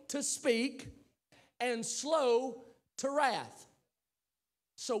 slow to speak, and slow to wrath.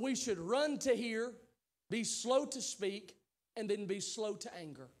 So we should run to hear, be slow to speak, and then be slow to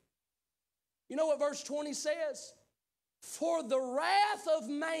anger. You know what verse 20 says? For the wrath of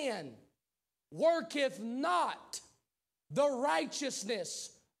man worketh not the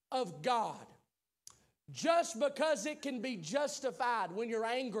righteousness of God. Just because it can be justified when you're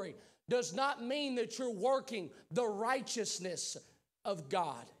angry does not mean that you're working the righteousness of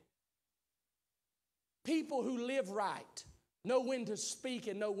God. People who live right know when to speak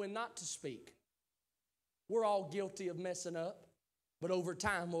and know when not to speak. We're all guilty of messing up, but over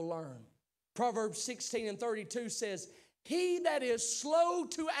time we'll learn. Proverbs 16 and 32 says, he that is slow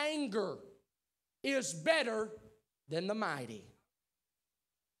to anger is better than the mighty.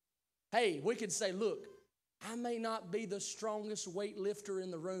 Hey, we could say, look, I may not be the strongest weightlifter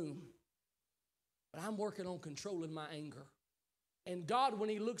in the room, but I'm working on controlling my anger. And God, when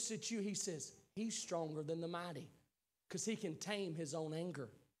he looks at you, he says, he's stronger than the mighty because he can tame his own anger.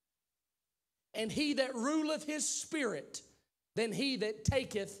 And he that ruleth his spirit than he that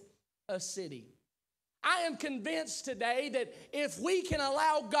taketh a city. I am convinced today that if we can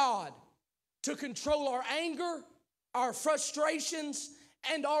allow God to control our anger, our frustrations,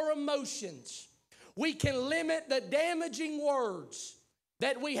 and our emotions, we can limit the damaging words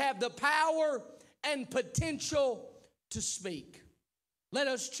that we have the power and potential to speak. Let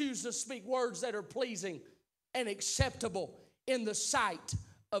us choose to speak words that are pleasing and acceptable in the sight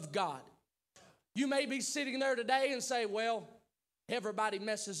of God. You may be sitting there today and say, well, everybody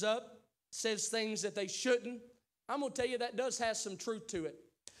messes up, says things that they shouldn't. I'm going to tell you that does have some truth to it.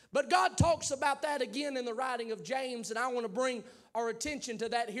 But God talks about that again in the writing of James, and I want to bring our attention to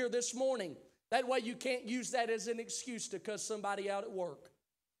that here this morning. That way you can't use that as an excuse to cuss somebody out at work.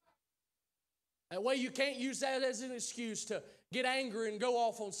 That way you can't use that as an excuse to get angry and go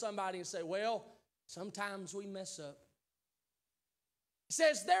off on somebody and say, well, sometimes we mess up. It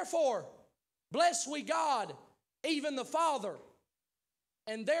says, therefore, bless we God, even the Father,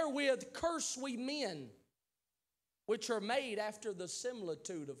 and therewith curse we men, which are made after the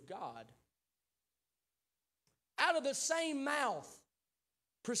similitude of God. Out of the same mouth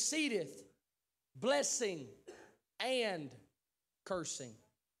proceedeth blessing and cursing.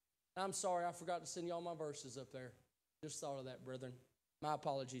 I'm sorry, I forgot to send y'all my verses up there. Just thought of that, brethren. My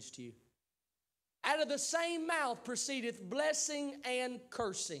apologies to you. Out of the same mouth proceedeth blessing and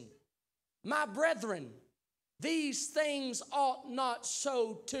cursing. My brethren, these things ought not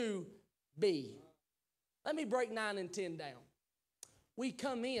so to be. Let me break 9 and 10 down. We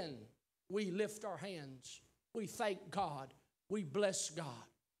come in, we lift our hands, we thank God, we bless God.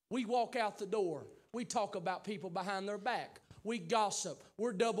 We walk out the door, we talk about people behind their back. We gossip,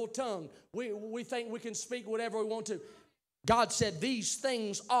 we're double-tongued. We think we can speak whatever we want to. God said these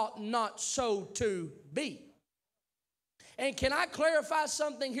things ought not so to be. And can I clarify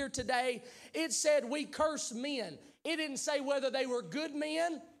something here today? It said we curse men. It didn't say whether they were good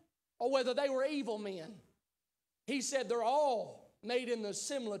men or whether they were evil men. He said they're all made in the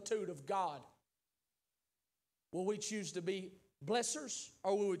similitude of God. Will we choose to be blessers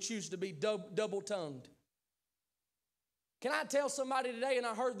or will we choose to be double-tongued? Can I tell somebody today, and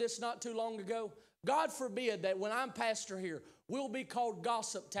I heard this not too long ago, God forbid that when I'm pastor here, we'll be called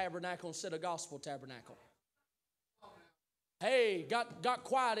Gossip Tabernacle instead of Gospel Tabernacle. Hey, got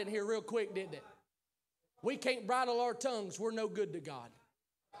quiet in here real quick, didn't it? We can't bridle our tongues. We're no good to God.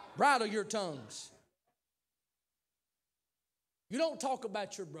 Bridle your tongues. You don't talk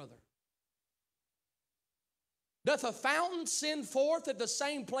about your brother. Doth a fountain send forth at the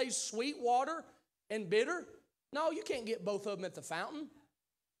same place sweet water and bitter? No, you can't get both of them at the fountain.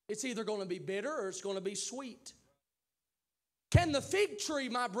 It's either going to be bitter or it's going to be sweet. Can the fig tree,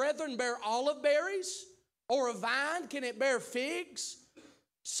 my brethren, bear olive berries? Or a vine, can it bear figs?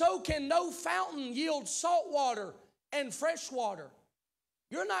 So can no fountain yield salt water and fresh water.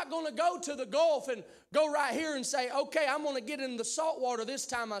 You're not going to go to the Gulf and go right here and say, okay, I'm going to get in the salt water this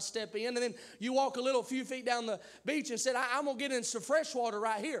time I step in. And then you walk a few feet down the beach and say, I'm going to get in some fresh water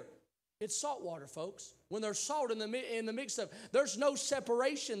right here. It's salt water, folks. When there's salt in the mix of, there's no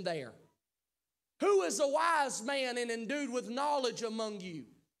separation there. Who is a wise man and endued with knowledge among you?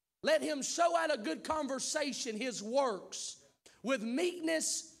 Let him show out a good conversation his works with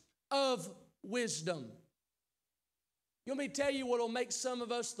meekness of wisdom. You want me to tell you what will make some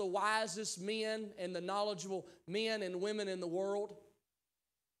of us the wisest men and the knowledgeable men and women in the world?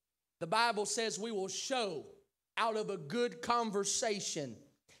 The Bible says we will show out of a good conversation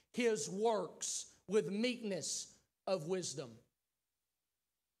his works with meekness of wisdom.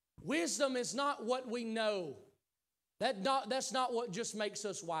 Wisdom is not what we know. That's not what just makes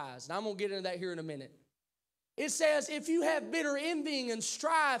us wise. And I'm going to get into that here in a minute. It says, if you have bitter envying and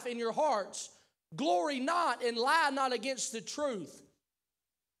strife in your hearts, glory not and lie not against the truth.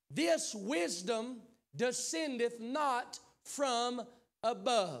 This wisdom descendeth not from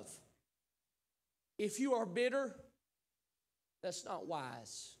above. If you are bitter, that's not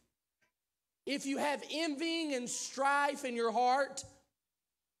wise. If you have envying and strife in your heart,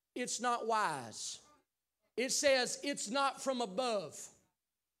 it's not wise. It says it's not from above.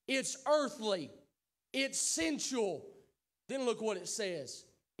 It's earthly. It's sensual. Then look what it says.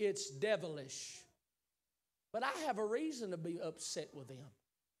 It's devilish. But I have a reason to be upset with them.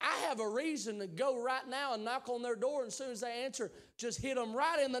 I have a reason to go right now and knock on their door, and as soon as they answer, just hit them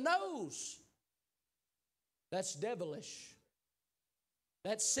right in the nose. That's devilish.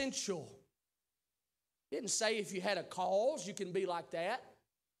 That's sensual. Didn't say if you had a cause, you can be like that.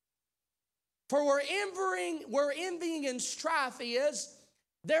 For where envying and strife is,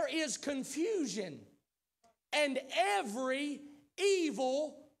 there is confusion and every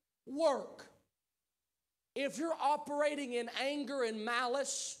evil work. If you're operating in anger and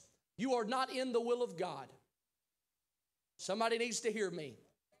malice, you are not in the will of God. Somebody needs to hear me.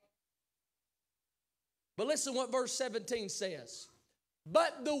 But listen what verse 17 says.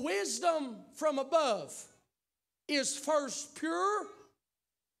 But the wisdom from above is first pure,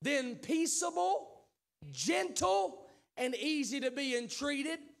 then peaceable, gentle, and easy to be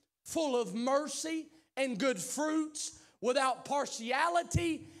entreated, full of mercy and good fruits, without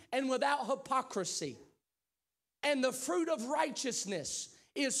partiality and without hypocrisy. And the fruit of righteousness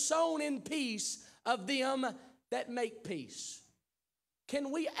is sown in peace of them that make peace.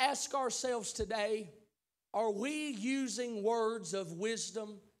 Can we ask ourselves today, are we using words of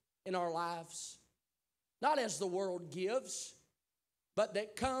wisdom in our lives? Not as the world gives, but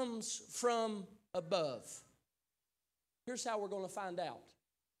that comes from above. Here's how we're going to find out.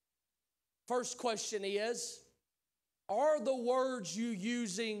 First question is, are the words you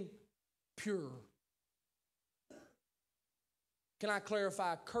using pure? Can I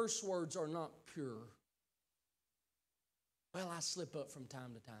clarify? Curse words are not pure. Well, I slip up from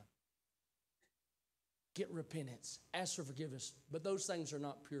time to time. Get repentance. Ask for forgiveness. But those things are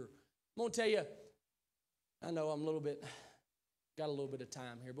not pure. I'm going to tell you, I know I'm got a little bit of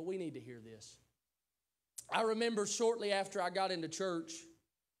time here, but we need to hear this. I remember shortly after I got into church,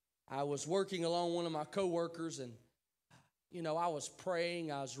 I was working along one of my coworkers, and I was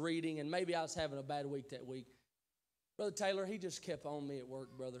praying, I was reading, and maybe I was having a bad week that week. Brother Taylor, he just kept on me at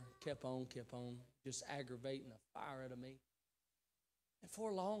work, brother. Kept on, just aggravating the fire out of me. And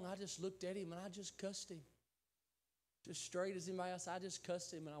for long, I just looked at him and I just cussed him. Just straight as anybody else, I just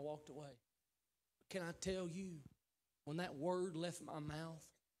cussed him and I walked away. But can I tell you, when that word left my mouth,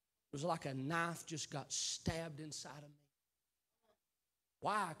 it was like a knife just got stabbed inside of me.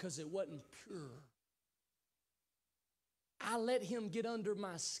 Why? Because it wasn't pure. I let him get under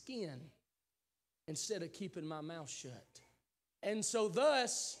my skin instead of keeping my mouth shut. And so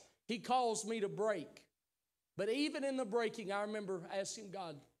thus, he calls me to break. But even in the breaking, I remember asking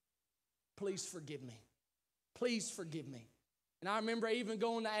God, please forgive me. Please forgive me. And I remember even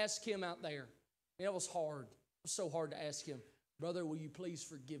going to ask him out there. And it was hard. It was so hard to ask him, brother, will you please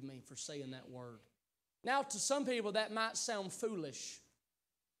forgive me for saying that word? Now, to some people, that might sound foolish.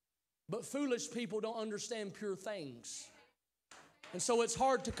 But foolish people don't understand pure things. And so it's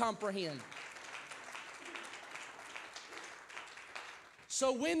hard to comprehend.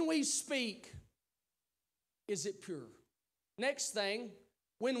 So when we speak, is it pure? Next thing,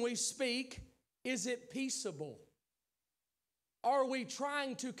 when we speak, is it peaceable? Are we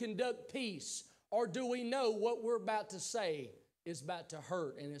trying to conduct peace? Or do we know what we're about to say is about to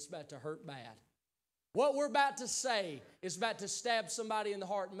hurt, and it's about to hurt bad? What we're about to say is about to stab somebody in the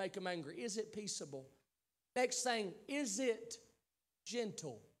heart and make them angry. Is it peaceable? Next thing, is it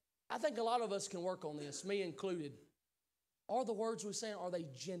gentle? I think a lot of us can work on this, me included. Are the words we're saying, are they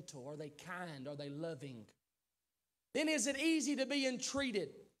gentle? Are they kind? Are they loving? Then is it easy to be entreated?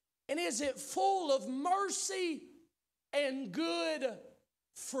 And is it full of mercy and good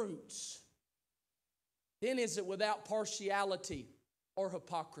fruits? Then is it without partiality or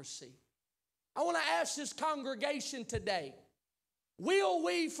hypocrisy? I want to ask this congregation today, will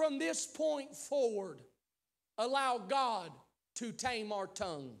we from this point forward allow God to tame our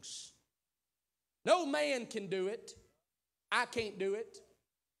tongues? No man can do it. I can't do it.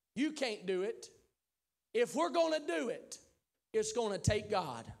 You can't do it. If we're going to do it, it's going to take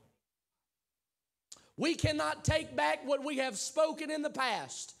God. We cannot take back what we have spoken in the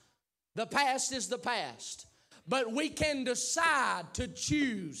past. The past is the past. But we can decide to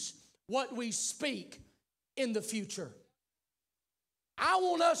choose what we speak in the future. I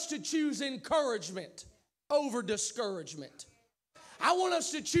want us to choose encouragement over discouragement. I want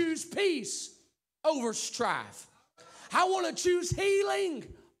us to choose peace over strife. I want to choose healing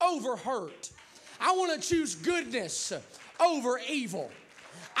over hurt. I want to choose goodness over evil.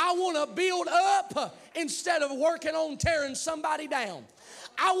 I want to build up instead of working on tearing somebody down.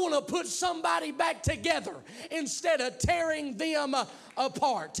 I want to put somebody back together instead of tearing them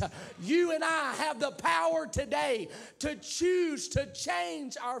apart. You and I have the power today to choose to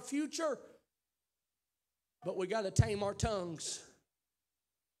change our future. But we got to tame our tongues.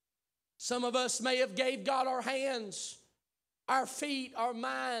 Some of us may have gave God our hands, our feet, our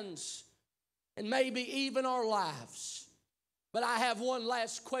minds, and maybe even our lives. But I have one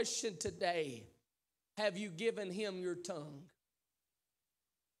last question today. Have you given him your tongue?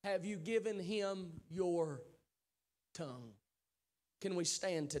 Have you given him your tongue? Can we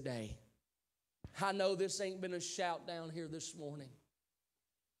stand today? I know this ain't been a shout down here this morning,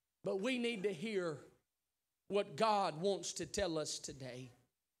 but we need to hear what God wants to tell us today.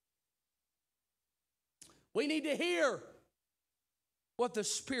 We need to hear what the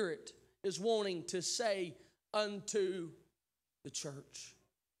Spirit is wanting to say unto the church.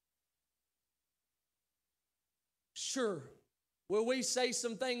 Sure, will we say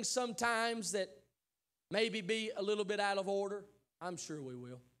some things sometimes that maybe be a little bit out of order? I'm sure we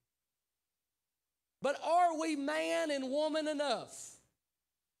will. But are we man and woman enough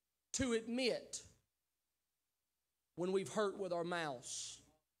to admit when we've hurt with our mouths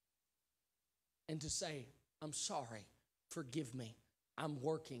and to say, I'm sorry, forgive me, I'm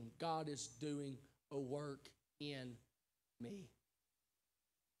working, God is doing a work in me.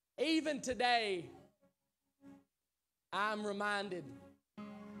 Even today, I'm reminded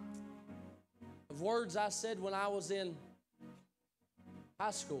of words I said when I was in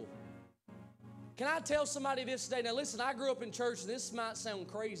high school. Can I tell somebody this today? Now listen, I grew up in church. This might sound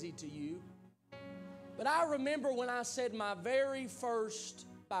crazy to you, but I remember when I said my very first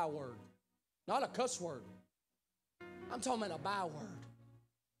byword. Not a cuss word. I'm talking about a byword.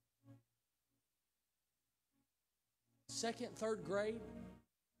 Second, third grade.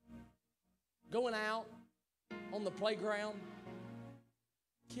 Going out on the playground.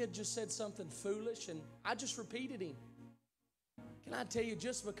 Kid just said something foolish and I just repeated him. Can I tell you,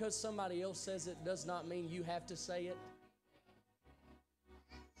 just because somebody else says it does not mean you have to say it.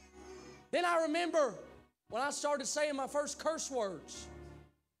 Then I remember when I started saying my first curse words.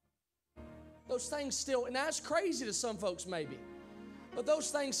 Those things still, and that's crazy to some folks maybe, but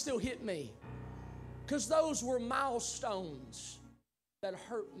those things still hit me because those were milestones that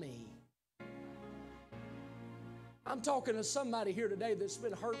hurt me. I'm talking to somebody here today that's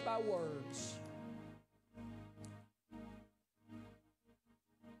been hurt by words.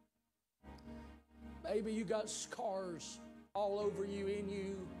 Maybe you got scars all over you, in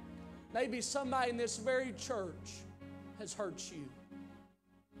you. Maybe somebody in this very church has hurt you.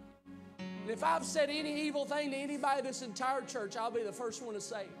 And if I've said any evil thing to anybody in this entire church, I'll be the first one to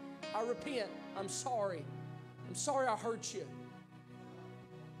say, I repent. I'm sorry. I'm sorry I hurt you.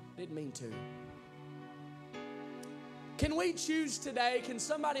 Didn't mean to. Can we choose today? Can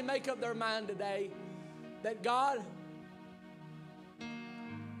somebody make up their mind today that God,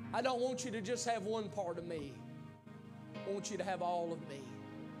 I don't want you to just have one part of me. I want you to have all of me.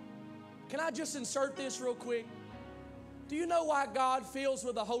 Can I just insert this real quick? Do you know why God fills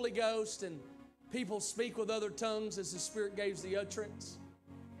with the Holy Ghost and people speak with other tongues as the Spirit gives the utterance?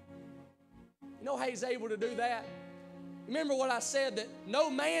 You know how He's able to do that? Remember what I said, that no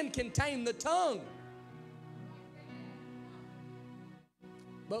man can tame the tongue.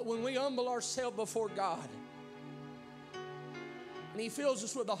 But when we humble ourselves before God and He fills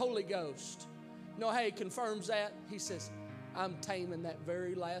us with the Holy Ghost, you know how He confirms that? He says, I'm taming that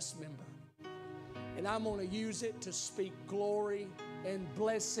very last member. And I'm going to use it to speak glory and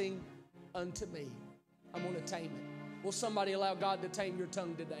blessing unto me. I'm going to tame it. Will somebody allow God to tame your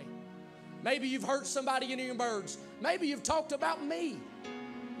tongue today? Maybe you've hurt somebody in your words. Maybe you've talked about me.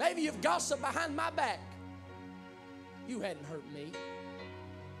 Maybe you've gossiped behind my back. You hadn't hurt me.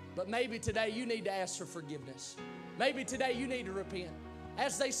 But maybe today you need to ask for forgiveness. Maybe today you need to repent.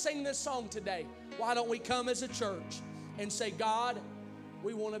 As they sing this song today, why don't we come as a church and say, God,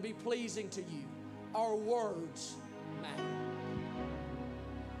 we want to be pleasing to you. Our words matter.